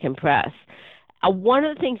African American press. One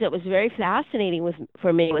of the things that was very fascinating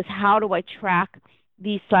for me was, how do I track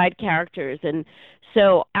these side characters? And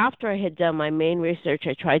so after I had done my main research,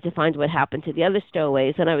 I tried to find what happened to the other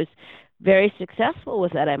stowaways, and I was very successful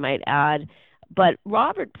with that, I might add. But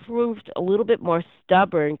Robert proved a little bit more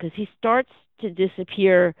stubborn because he starts to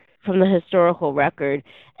disappear from the historical record.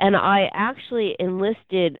 And I actually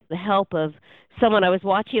enlisted the help of someone I was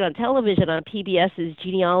watching on television on PBS's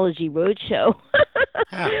Genealogy Roadshow,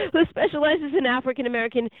 who specializes in African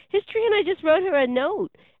American history. And I just wrote her a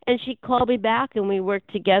note, and she called me back, and we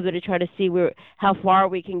worked together to try to see how far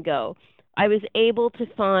we can go. I was able to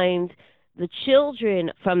find the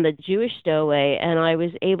children from the Jewish stowaway, and I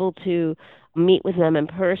was able to meet with them in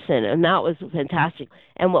person, and that was fantastic.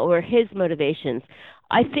 And what were his motivations?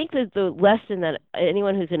 I think that the lesson that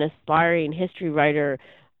anyone who's an aspiring history writer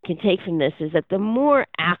can take from this is that the more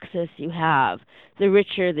access you have, the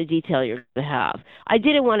richer the detail you're going to have. I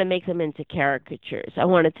didn't want to make them into caricatures. I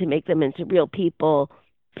wanted to make them into real people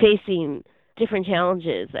facing different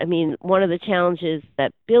challenges. I mean, one of the challenges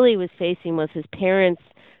that Billy was facing was his parents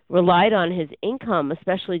relied on his income,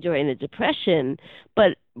 especially during the Depression.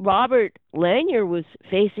 But Robert Lanier was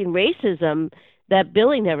facing racism that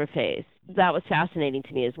Billy never faced. That was fascinating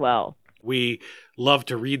to me as well. We love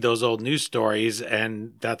to read those old news stories,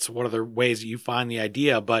 and that's one of the ways that you find the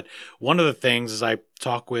idea. But one of the things is I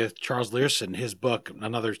talk with Charles Learson, his book,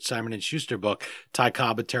 another Simon & Schuster book, Ty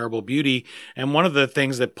Cobb, A Terrible Beauty. And one of the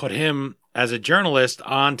things that put him as a journalist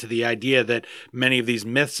onto the idea that many of these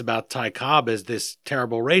myths about Ty Cobb as this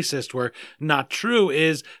terrible racist were not true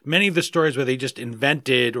is many of the stories where they just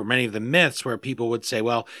invented, or many of the myths where people would say,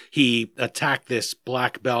 well, he attacked this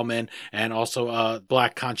black bellman and also a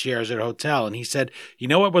black concierge at a hotel. And he said, you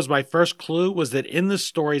know what was my first clue was that in the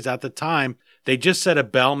stories at the time, they just said a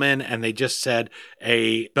bellman and they just said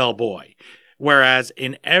a bellboy. Whereas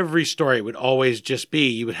in every story, it would always just be,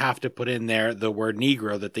 you would have to put in there the word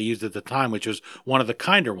Negro that they used at the time, which was one of the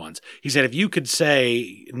kinder ones. He said, if you could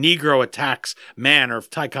say Negro attacks man, or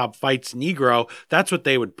if Ty Cobb fights Negro, that's what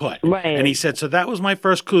they would put. Right. And he said, so that was my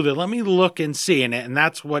first clue, that let me look and see. And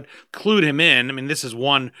that's what clued him in. I mean, this is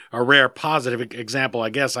a rare positive example,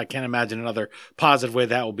 I guess. I can't imagine another positive way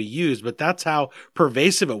that will be used, but that's how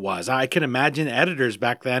pervasive it was. I can imagine editors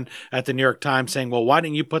back then at the New York Times saying, well, why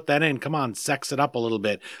didn't you put that in? Come on, sex it up a little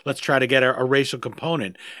bit. Let's try to get a racial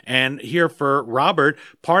component. And here for Robert,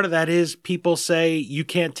 part of that is people say you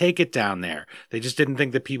can't take it down there. They just didn't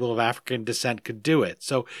think that people of African descent could do it.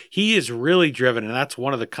 So he is really driven, and that's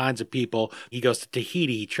one of the kinds of people. He goes to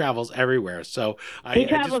Tahiti. He travels everywhere. So he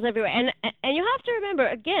travels everywhere. And you have to remember,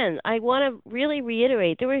 again, I want to really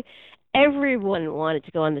reiterate, everyone wanted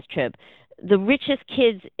to go on this trip. The richest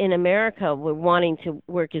kids in America were wanting to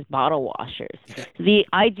work as bottle washers. The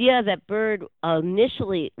idea that Byrd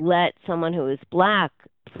initially let someone who was black,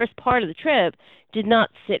 first part of the trip, did not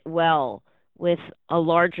sit well with a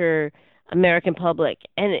larger American public.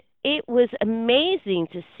 And it was amazing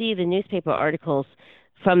to see the newspaper articles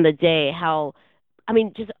from the day,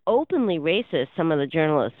 just openly racist some of the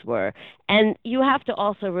journalists were. And you have to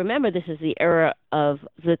also remember this is the era of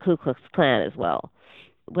the Ku Klux Klan as well,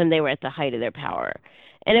 when they were at the height of their power.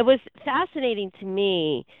 And it was fascinating to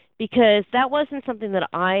me because that wasn't something that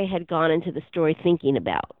I had gone into the story thinking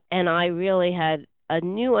about. And I really had a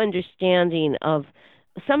new understanding of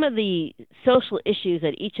some of the social issues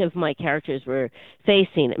that each of my characters were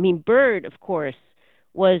facing. I mean, Byrd, of course,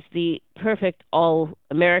 was the perfect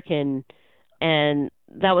all-American, and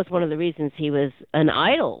that was one of the reasons he was an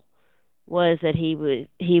idol, was that he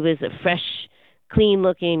was a fresh,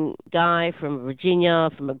 clean-looking guy from Virginia,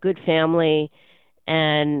 from a good family.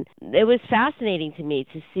 And it was fascinating to me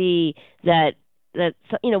to see that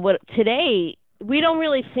what today we don't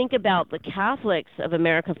really think about the Catholics of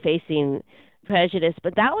America facing prejudice,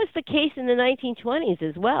 but that was the case in the 1920s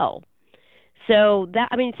as well. So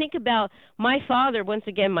think about my father, once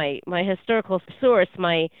again, my historical source,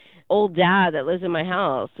 my old dad that lives in my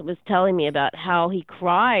house, was telling me about how he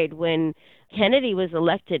cried when Kennedy was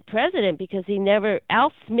elected president because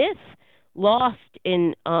Al Smith lost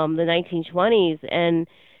in the 1920s, and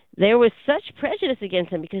there was such prejudice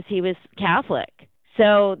against him because he was Catholic.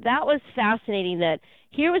 So that was fascinating that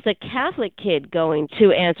here was a Catholic kid going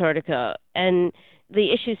to Antarctica, and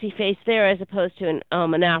the issues he faced there as opposed to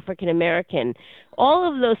an African American.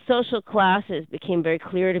 All of those social classes became very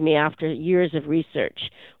clear to me after years of research,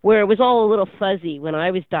 where it was all a little fuzzy when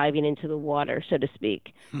I was diving into the water, so to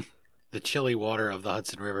speak. The chilly water of the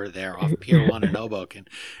Hudson River there off Pier 1 in Hoboken.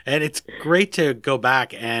 And it's great to go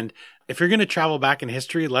back. And if you're going to travel back in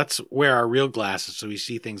history, let's wear our real glasses so we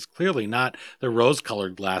see things clearly, not the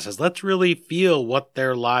rose-colored glasses. Let's really feel what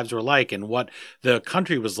their lives were like and what the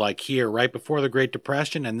country was like here right before the Great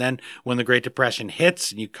Depression. And then when the Great Depression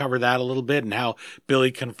hits, and you cover that a little bit and how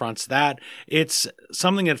Billy confronts that, it's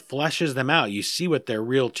something that fleshes them out. You see what their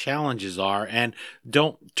real challenges are and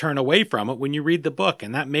don't turn away from it when you read the book.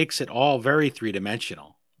 And that makes it all very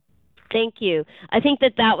three-dimensional. Thank you. I think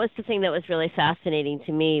that was the thing that was really fascinating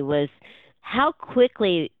to me, was how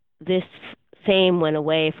quickly this fame went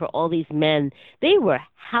away for all these men. They were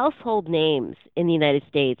household names in the United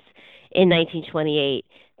States in 1928.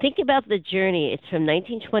 Think about the journey. It's from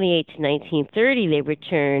 1928 to 1930 they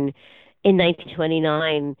return. In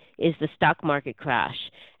 1929 is the stock market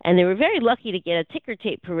crash. And they were very lucky to get a ticker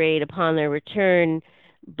tape parade upon their return,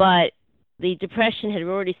 but the Depression had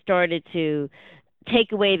already started to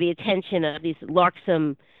take away the attention of these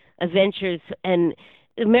larksome adventures, and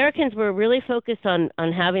Americans were really focused on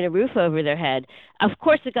having a roof over their head. Of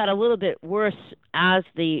course, it got a little bit worse as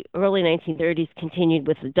the early 1930s continued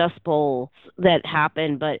with the Dust Bowl that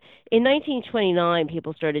happened, but in 1929,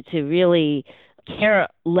 people started to really care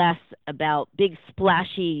less about big,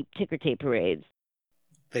 splashy ticker tape parades.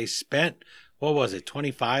 They spent, what was it,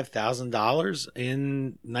 $25,000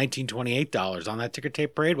 in 1928 dollars on that ticker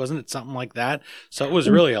tape parade? Wasn't it something like that? So it was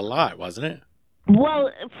really a lot, wasn't it?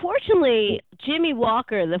 Well, fortunately, Jimmy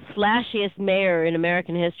Walker, the flashiest mayor in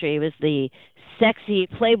American history, was the sexy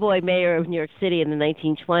playboy mayor of New York City in the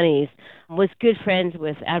 1920s, was good friends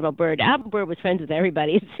with Admiral Byrd. Admiral Byrd was friends with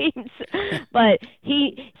everybody, it seems. But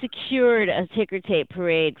he secured a ticker tape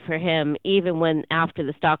parade for him, even when after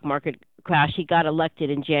the stock market crash, he got elected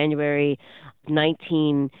in January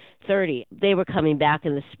 1930. They were coming back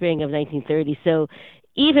in the spring of 1930. So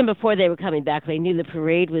even before they were coming back, they knew the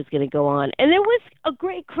parade was going to go on. And there was a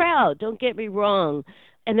great crowd, don't get me wrong.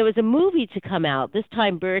 And there was a movie to come out. This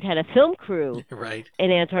time, Byrd had a film crew right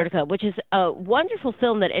in Antarctica, which is a wonderful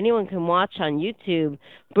film that anyone can watch on YouTube,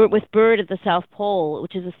 with Byrd at the South Pole,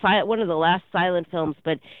 which is one of the last silent films.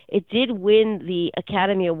 But it did win the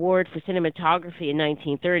Academy Award for Cinematography in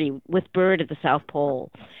 1930 with Byrd at the South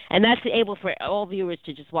Pole. And that's able for all viewers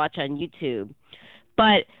to just watch on YouTube.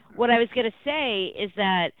 But what I was going to say is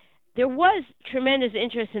that there was tremendous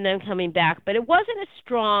interest in them coming back, but it wasn't as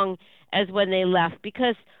strong as when they left,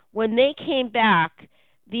 because when they came back,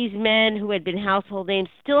 these men who had been household names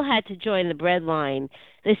still had to join the breadline.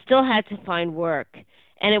 They still had to find work.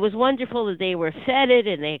 And it was wonderful that they were feted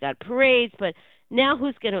and they got parades, but now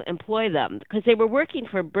who's going to employ them? Because they were working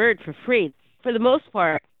for Byrd for free. For the most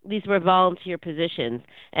part, these were volunteer positions,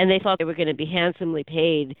 and they thought they were going to be handsomely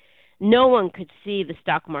paid. No one could see the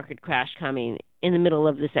stock market crash coming in the middle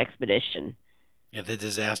of this expedition. Yeah, the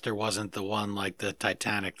disaster wasn't the one like the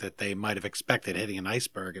Titanic that they might have expected hitting an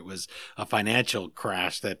iceberg. It was a financial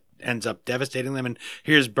crash that ends up devastating them. And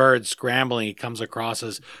here's Byrd scrambling. He comes across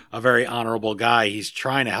as a very honorable guy. He's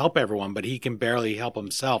trying to help everyone, but he can barely help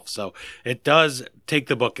himself. So it does take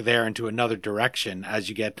the book there into another direction as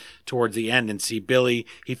you get towards the end and see Billy.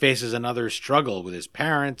 He faces another struggle with his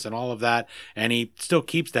parents and all of that, and he still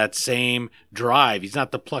keeps that same drive. He's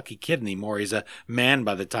not the plucky kid anymore. He's a man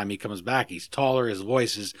by the time he comes back. He's taller. His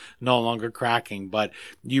voice is no longer cracking, but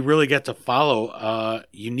you really get to follow a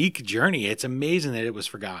unique journey. It's amazing that it was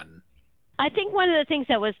forgotten. I think one of the things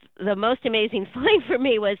that was the most amazing find for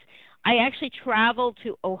me was I actually traveled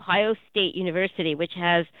to Ohio State University, which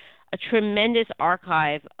has a tremendous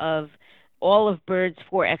archive of all of Byrd's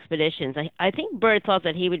 4 expeditions. I think Byrd thought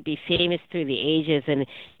that he would be famous through the ages, and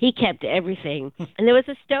he kept everything. And there was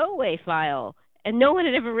a stowaway file, and no one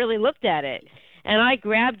had ever really looked at it. And I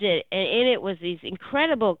grabbed it, and in it was these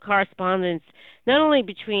incredible correspondence, not only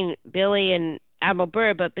between Billy and Admiral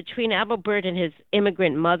Byrd, but between Admiral Byrd and his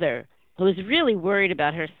immigrant mother, who was really worried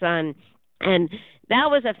about her son. And that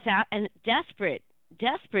was and desperate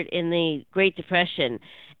in the Great Depression.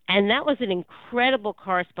 And that was an incredible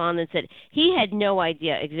correspondence that he had no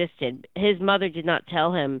idea existed. His mother did not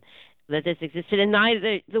tell him that this existed, and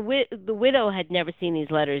neither the widow had never seen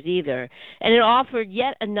these letters either. And it offered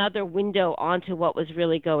yet another window onto what was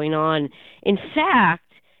really going on. In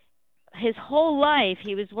fact, his whole life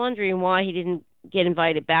he was wondering why he didn't get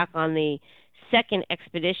invited back on the second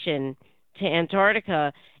expedition to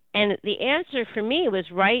Antarctica. And the answer for me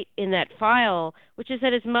was right in that file, which is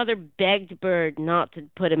that his mother begged Byrd not to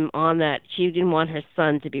put him on that. She didn't want her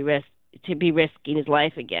son to be risking his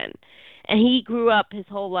life again. And he grew up his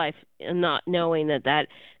whole life not knowing that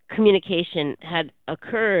communication had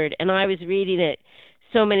occurred. And I was reading it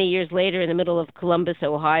so many years later in the middle of Columbus,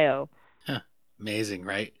 Ohio. Huh. Amazing,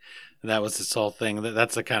 right? That was this whole thing.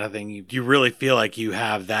 That's the kind of thing you really feel like you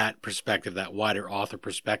have that perspective, that wider author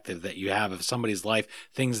perspective that you have of somebody's life,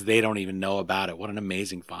 things they don't even know about it. What an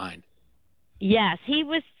amazing find. Yes, he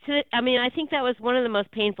was. I think that was one of the most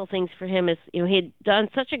painful things for him. Is he had done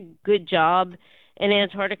such a good job in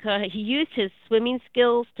Antarctica. He used his swimming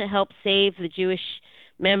skills to help save the Jewish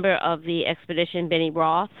member of the expedition, Benny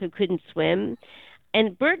Roth, who couldn't swim,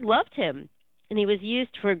 and Byrd loved him. And he was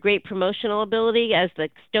used for great promotional ability as the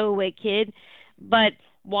stowaway kid. But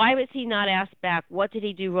why was he not asked back? What did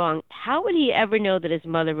he do wrong? How would he ever know that his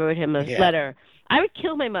mother wrote him a letter? I would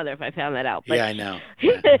kill my mother if I found that out. But yeah, I know.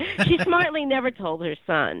 She smartly never told her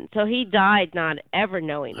son. So he died not ever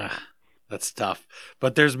knowing that. That's tough.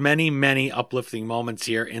 But there's many, many uplifting moments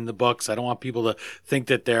here in the books. I don't want people to think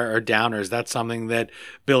that there are downers. That's something that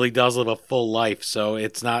Billy does live a full life. So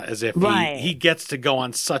it's not as if he gets to go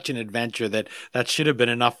on such an adventure that should have been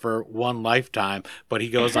enough for one lifetime. But he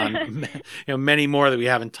goes on many more that we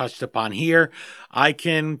haven't touched upon here. I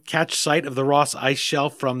can catch sight of the Ross ice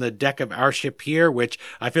shelf from the deck of our ship here, which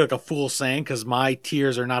I feel like a fool saying because my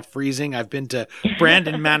tears are not freezing. I've been to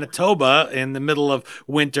Brandon, Manitoba in the middle of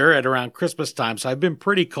winter at around Christmas time, so I've been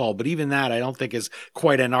pretty cold, but even that I don't think is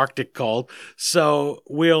quite an Arctic cold. So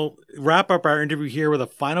we'll wrap up our interview here with a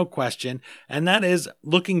final question, and that is,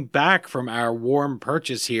 looking back from our warm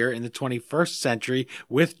purchase here in the 21st century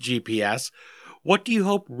with GPS, what do you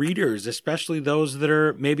hope readers, especially those that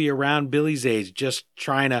are maybe around Billy's age, just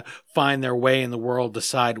trying to find their way in the world,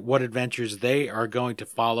 decide what adventures they are going to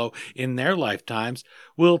follow in their lifetimes,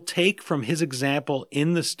 will take from his example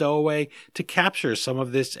in The Stowaway to capture some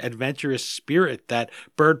of this adventurous spirit that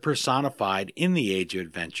Byrd personified in The Age of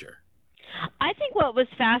Adventure? I think what was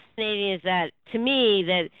fascinating is that, to me,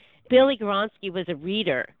 that Billy Guronsky was a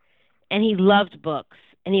reader, and he loved books.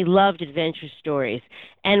 And he loved adventure stories.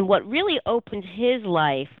 And what really opened his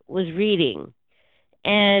life was reading.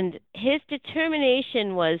 And his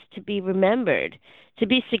determination was to be remembered, to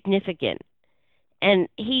be significant. And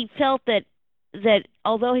he felt that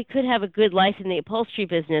although he could have a good life in the upholstery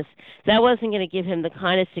business, that wasn't going to give him the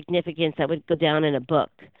kind of significance that would go down in a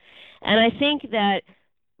book. And I think that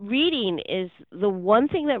reading is the one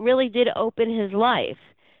thing that really did open his life.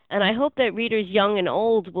 And I hope that readers young and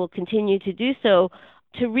old will continue to do so,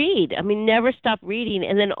 to read. I mean, never stop reading,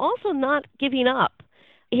 and then also not giving up.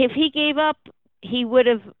 If he gave up, he would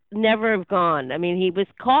have never have gone. I mean, he was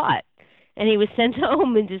caught, and he was sent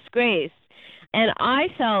home in disgrace. And I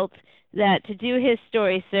felt that to do his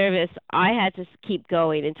story service, I had to keep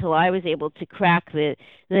going until I was able to crack the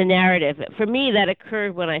narrative. For me, that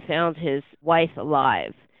occurred when I found his wife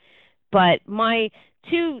alive. But my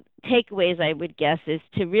two takeaways, I would guess, is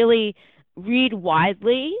to really read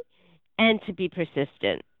widely and to be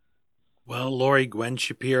persistent. Well, Lori Gwen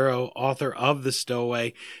Shapiro, author of The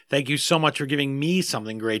Stowaway, thank you so much for giving me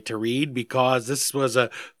something great to read, because this was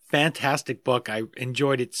a fantastic book. I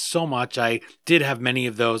enjoyed it so much. I did have many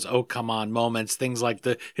of those "oh come on" moments, things like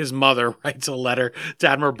his mother writes a letter to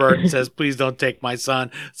Admiral Byrd and says, "Please don't take my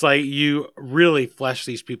son." It's like you really flesh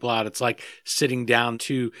these people out. It's like sitting down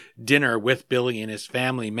to dinner with Billy and his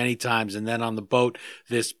family many times, and then on the boat,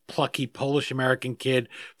 this plucky Polish American kid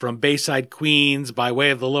from Bayside, Queens, by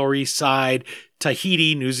way of the Lower East Side,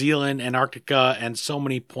 Tahiti, New Zealand, Antarctica, and so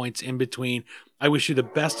many points in between. I wish you the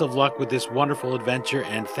best of luck with this wonderful adventure,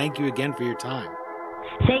 and thank you again for your time.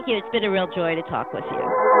 Thank you. It's been a real joy to talk with you.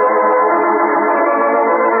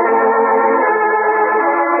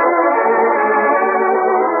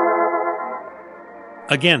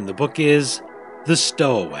 Again, the book is The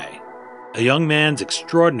Stowaway, a young man's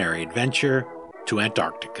extraordinary adventure to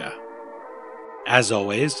Antarctica. As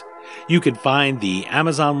always, you can find the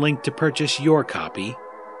Amazon link to purchase your copy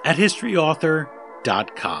at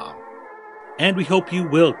historyauthor.com. And we hope you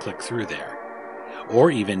will click through there,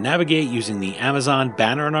 or even navigate using the Amazon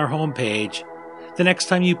banner on our homepage the next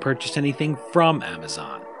time you purchase anything from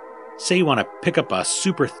Amazon. Say you want to pick up a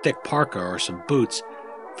super thick parka or some boots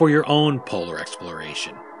for your own polar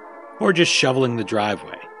exploration, or just shoveling the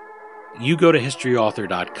driveway. You go to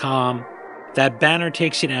historyauthor.com, that banner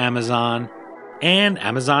takes you to Amazon, and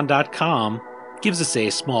Amazon.com gives us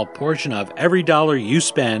a small portion of every dollar you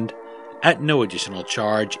spend at no additional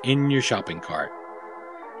charge in your shopping cart.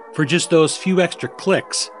 For just those few extra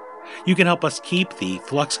clicks, you can help us keep the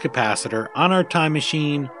flux capacitor on our time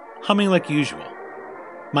machine humming like usual.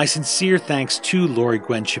 My sincere thanks to Lori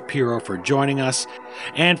Gwen Shapiro for joining us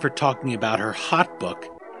and for talking about her hot book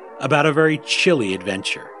about a very chilly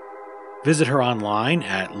adventure. Visit her online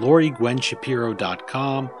at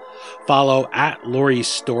LoriGwenShapiro.com, follow at Lori's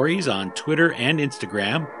Stories on Twitter and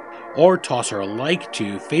Instagram, or toss her a like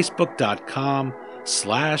to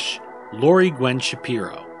Facebook.com/Lori Gwen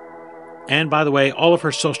Shapiro. And by the way, all of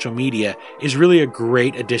her social media is really a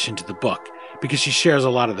great addition to the book because she shares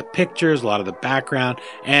a lot of the pictures, a lot of the background,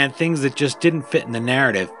 and things that just didn't fit in the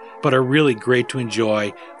narrative, but are really great to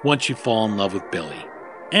enjoy once you fall in love with Billy.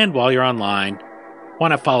 And while you're online, why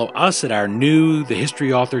not follow us at our new The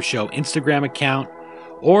History Author Show Instagram account,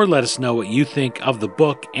 or let us know what you think of the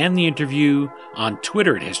book and the interview on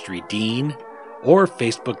Twitter at HistoryDean, or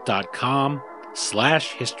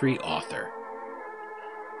Facebook.com/HistoryAuthor.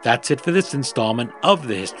 That's it for this installment of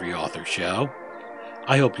The History Author Show.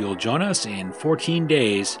 I hope you'll join us in 14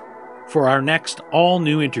 days for our next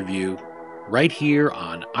all-new interview right here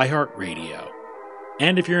on iHeartRadio.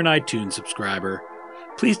 And if you're an iTunes subscriber,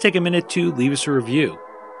 please take a minute to leave us a review.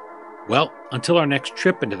 Well, until our next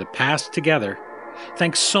trip into the past together,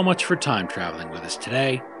 thanks so much for time traveling with us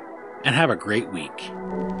today, and have a great week.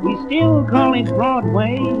 We still call it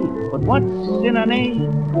Broadway, but what's in a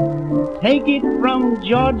name? Take it from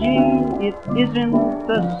Georgie, it isn't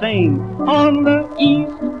the same. On the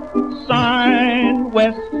east side,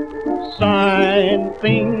 west side,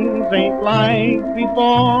 things ain't like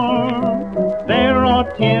before. There are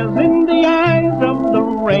tears in the eyes of the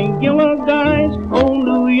regular guys. Oh,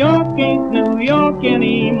 New York ain't New York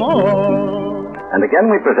anymore. And again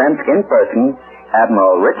we present in person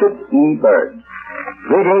Admiral Richard E. Byrd.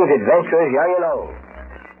 Greetings, adventurers, young and old.